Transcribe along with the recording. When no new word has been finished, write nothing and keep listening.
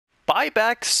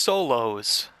Buyback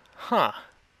solos. Huh.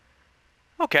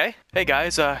 Okay. Hey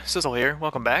guys, Sizzle here.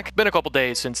 Welcome back. Been a couple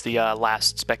days since the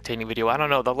last spectating video. I don't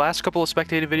know, the last couple of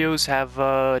spectating videos have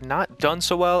not done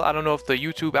so well. I don't know if the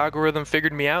YouTube algorithm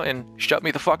figured me out and shut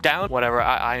me the fuck down. Whatever,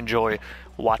 I enjoy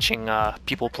watching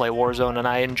people play Warzone and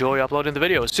I enjoy uploading the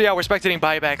videos. So yeah, we're spectating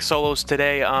buyback solos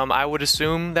today. I would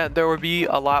assume that there would be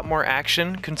a lot more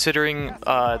action considering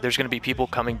there's going to be people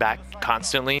coming back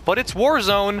constantly. But it's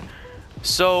Warzone,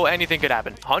 so anything could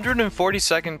happen.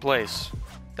 142nd place.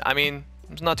 I mean,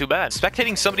 it's not too bad.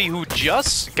 Spectating somebody who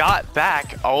just got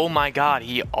back. Oh my god,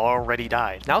 he already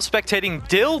died. Now spectating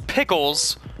Dill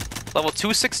Pickles, level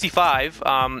 265,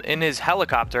 in his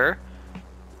helicopter.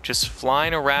 Just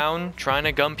flying around, trying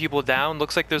to gun people down.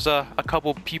 Looks like there's a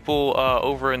couple people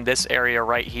over in this area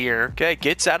right here. Okay,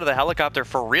 gets out of the helicopter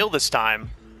for real this time.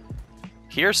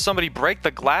 Here's somebody break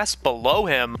the glass below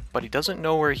him, but he doesn't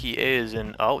know where he is.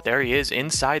 And oh, there he is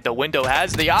inside the window,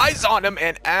 has the eyes on him,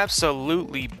 and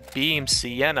absolutely beams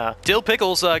Sienna. Dill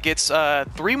Pickles gets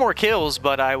 3 more kills,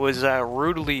 but I was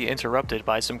rudely interrupted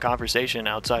by some conversation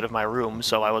outside of my room,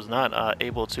 so I was not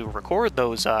able to record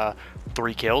those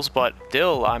 3 kills. But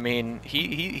Dill, I mean,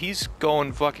 he's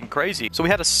going fucking crazy. So we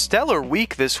had a stellar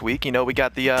week this week. You know, we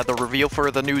got the reveal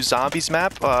for the new Zombies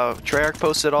map. Treyarch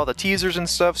posted all the teasers and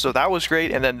stuff, so that was great.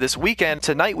 And then this weekend,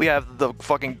 tonight, we have the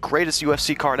fucking greatest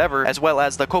UFC card ever, as well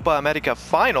as the Copa America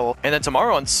final. And then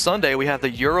tomorrow on Sunday, we have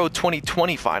the Euro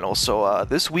 2020 final. So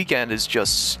this weekend is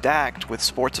just stacked with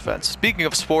sports events. Speaking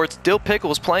of sports, Dill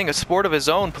Pickles playing a sport of his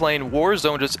own, playing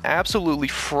Warzone, just absolutely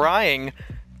frying,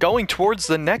 going towards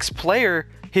the next player,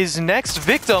 his next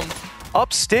victim,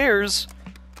 upstairs.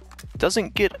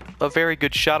 Doesn't get a very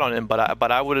good shot on him,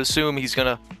 but I would assume he's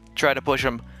gonna try to push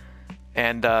him.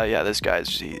 And yeah, this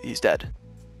guy's he's dead.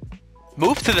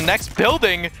 Move to the next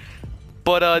building,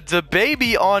 but the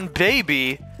baby on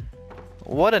baby.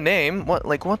 What a name.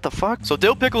 What the fuck? So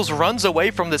Dill Pickles runs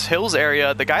away from this hills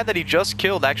area. The guy that he just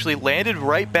killed actually landed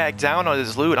right back down on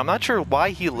his loot. I'm not sure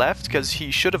why he left, because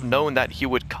he should have known that he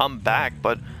would come back,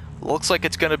 but looks like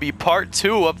it's gonna be part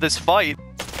 2 of this fight.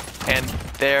 And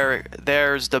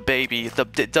there's the baby.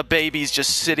 The baby's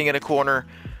just sitting in a corner.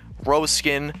 Rose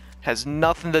skin, has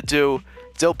nothing to do.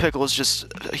 Dill Pickles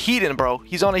just heating, bro.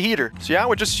 He's on a heater. So yeah,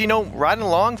 we're just, you know, riding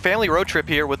along, family road trip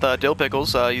here with Dill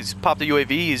Pickles. He's popped the UAV.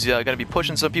 He's gonna be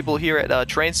pushing some people here at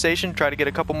train station, try to get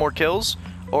a couple more kills.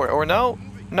 Or no,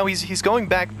 he's going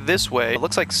back this way. It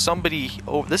looks like somebody,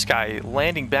 oh, this guy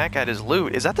landing back at his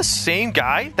loot. Is that the same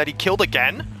guy that he killed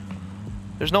again?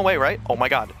 There's no way, right? Oh my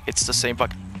god, it's the same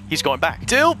fucking. He's going back.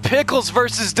 Dill Pickles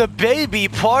versus the baby,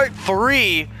 part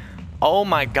 3. Oh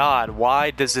my god, why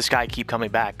does this guy keep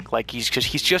coming back? Like, he's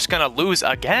just gonna lose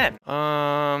again.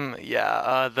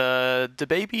 Yeah, the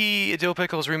baby Dill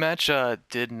Pickles rematch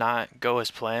did not go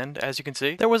as planned, as you can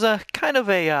see. There was a kind of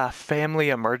a family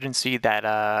emergency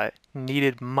that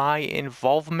needed my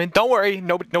involvement. Don't worry,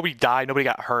 nobody died, nobody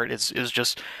got hurt. It's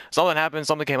just something happened,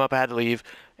 something came up, I had to leave.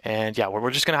 And yeah,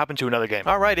 we're just gonna hop into another game.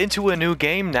 Alright, into a new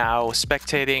game now,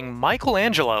 spectating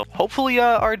Michelangelo. Hopefully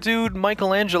our dude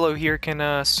Michelangelo here can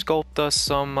sculpt us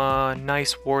some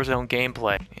nice Warzone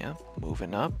gameplay. Yeah,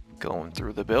 moving up, going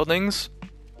through the buildings.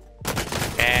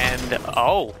 And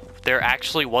oh, there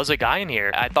actually was a guy in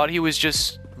here. I thought he was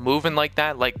just moving like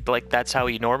that, like that's how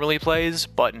he normally plays,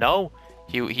 but no.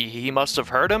 He must have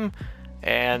heard him,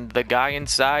 and the guy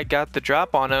inside got the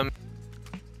drop on him.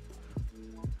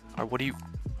 Or what do you...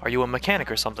 Are you a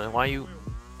mechanic or something? Why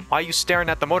are you staring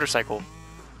at the motorcycle?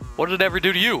 What did it ever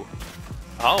do to you?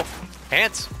 Oh,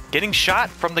 ants. Getting shot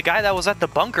from the guy that was at the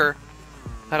bunker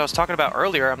that I was talking about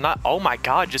earlier. I'm not... Oh my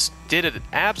god, just did an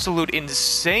absolute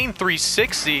insane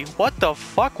 360. What the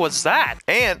fuck was that?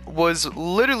 Ant was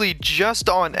literally just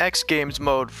on X Games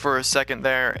mode for a second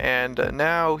there, and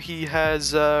now he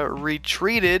has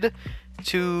retreated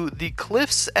to the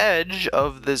cliff's edge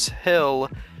of this hill.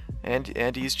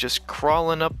 And he's just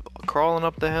crawling up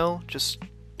the hill, just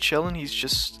chilling. He's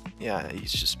just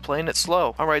playing it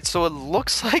slow. All right, so it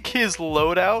looks like his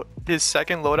loadout, his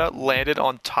second loadout, landed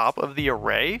on top of the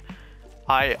array.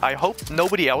 I hope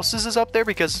nobody else's is up there,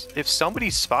 because if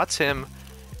somebody spots him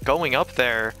going up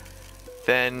there,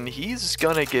 then he's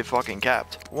gonna get fucking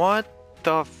capped. What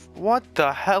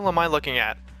the hell am I looking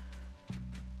at?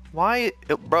 Why,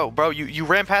 bro? You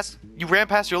ran past your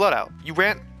loadout. You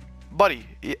ran, buddy.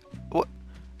 What?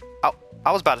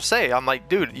 I was about to say, I'm like,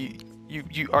 dude,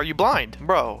 are you blind,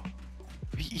 bro?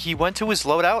 He went to his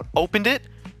loadout, opened it,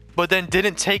 but then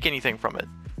didn't take anything from it.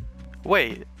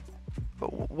 Wait,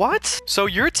 what? So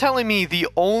you're telling me the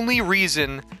only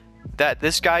reason that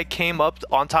this guy came up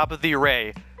on top of the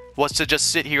array was to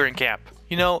just sit here and camp?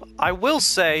 You know, I will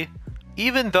say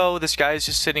even though this guy is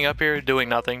just sitting up here doing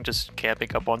nothing, just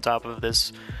camping up on top of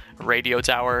this radio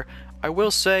tower, I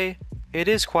will say it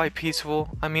is quite peaceful.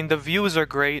 I mean, the views are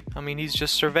great. I mean, he's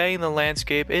just surveying the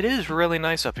landscape. It is really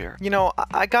nice up here. You know,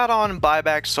 I got on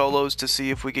buyback solos to see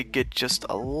if we could get just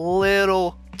a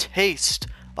little taste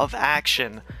of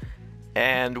action,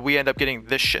 and we end up getting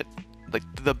this shit. Like,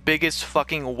 the biggest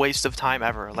fucking waste of time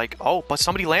ever. Like, oh, but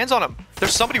somebody lands on him.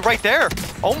 There's somebody right there.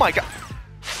 Oh my god.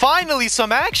 Finally,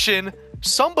 some action.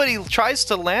 Somebody tries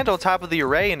to land on top of the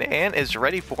array, and Ant is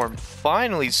ready for him.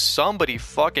 Finally, somebody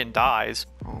fucking dies.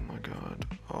 Oh my god.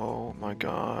 Oh my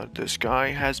god. This guy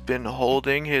has been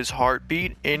holding his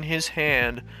heartbeat in his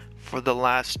hand for the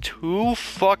last 2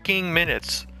 fucking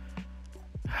minutes.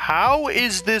 How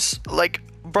is this, like,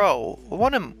 bro,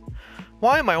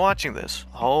 why am I watching this?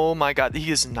 Oh my god,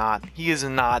 he is not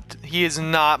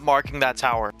marking that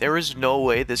tower. There is no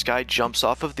way this guy jumps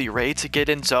off of the array to get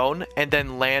in zone and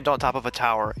then land on top of a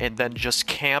tower and then just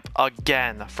camp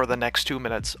again for the next 2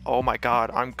 minutes. Oh my god,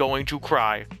 I'm going to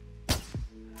cry.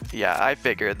 Yeah, I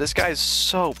figured. This guy's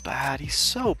so bad. He's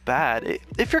so bad.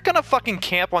 If you're gonna fucking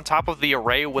camp on top of the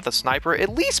array with a sniper, at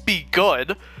least be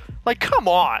good. Like, come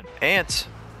on. Ant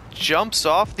jumps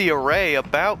off the array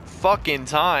about fucking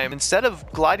time. Instead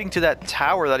of gliding to that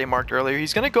tower that he marked earlier,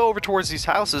 he's gonna go over towards these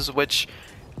houses, which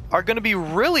are gonna be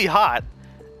really hot.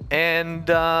 And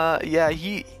yeah,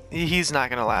 he's not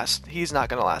gonna last. He's not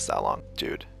gonna last that long,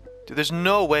 dude. There's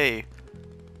no way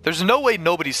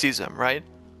nobody sees him, right?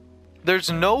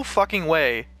 There's no fucking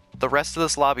way the rest of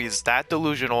this lobby is that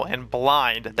delusional and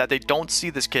blind that they don't see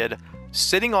this kid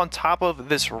sitting on top of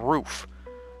this roof.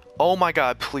 Oh my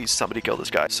god, please somebody kill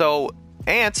this guy. So,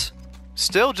 Ant,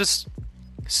 still just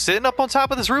sitting up on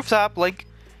top of this rooftop like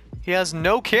he has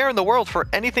no care in the world for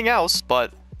anything else.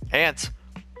 But Ant,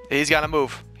 he's gotta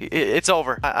move. It's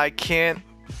over. I can't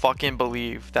fucking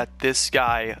believe that this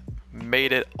guy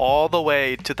made it all the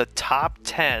way to the top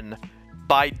 10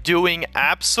 by doing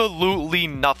absolutely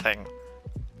nothing.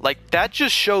 Like, that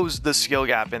just shows the skill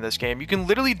gap in this game. You can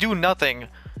literally do nothing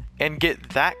and get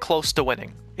that close to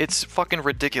winning. It's fucking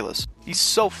ridiculous. He's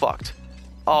so fucked.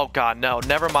 Oh god, no,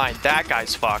 never mind. That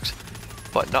guy's fucked.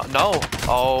 But no.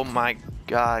 Oh my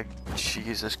god.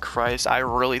 Jesus Christ. I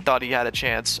really thought he had a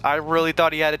chance.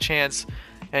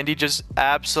 And he just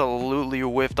absolutely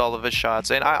whiffed all of his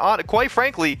shots. And quite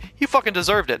frankly, he fucking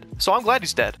deserved it. So I'm glad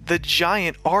he's dead. The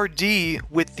giant RD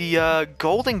with the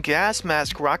golden gas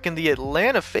mask rocking the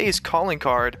Atlanta FaZe calling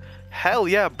card. Hell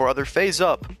yeah, brother. FaZe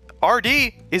up.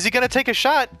 RD, is he gonna take a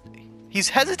shot? He's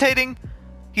hesitating.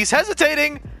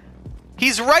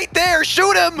 He's right there.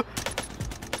 Shoot him.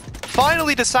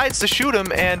 Finally decides to shoot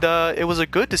him, and it was a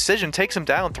good decision. Takes him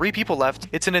down. 3 people left.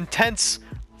 It's an intense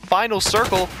final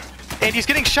circle. And he's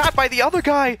getting shot by the other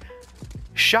guy.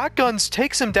 Shotguns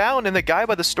takes him down, and the guy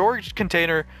by the storage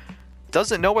container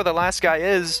doesn't know where the last guy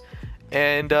is.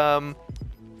 And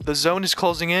the zone is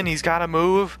closing in. He's got to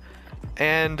move.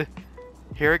 And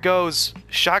here it goes.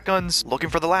 Shotguns looking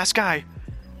for the last guy.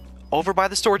 Over by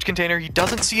the storage container. He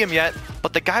doesn't see him yet.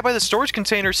 But the guy by the storage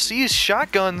container sees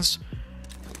Shotguns.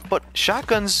 But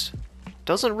Shotguns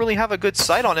doesn't really have a good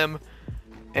sight on him.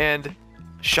 And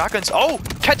Shotguns, oh,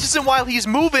 catches him while he's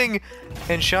moving,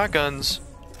 and Shotguns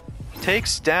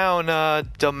takes down a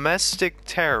domestic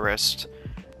terrorist.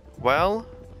 Well,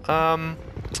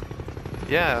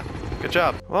 yeah, good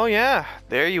job. Well, yeah,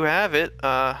 there you have it.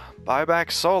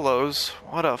 Buyback solos.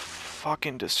 What a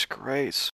fucking disgrace.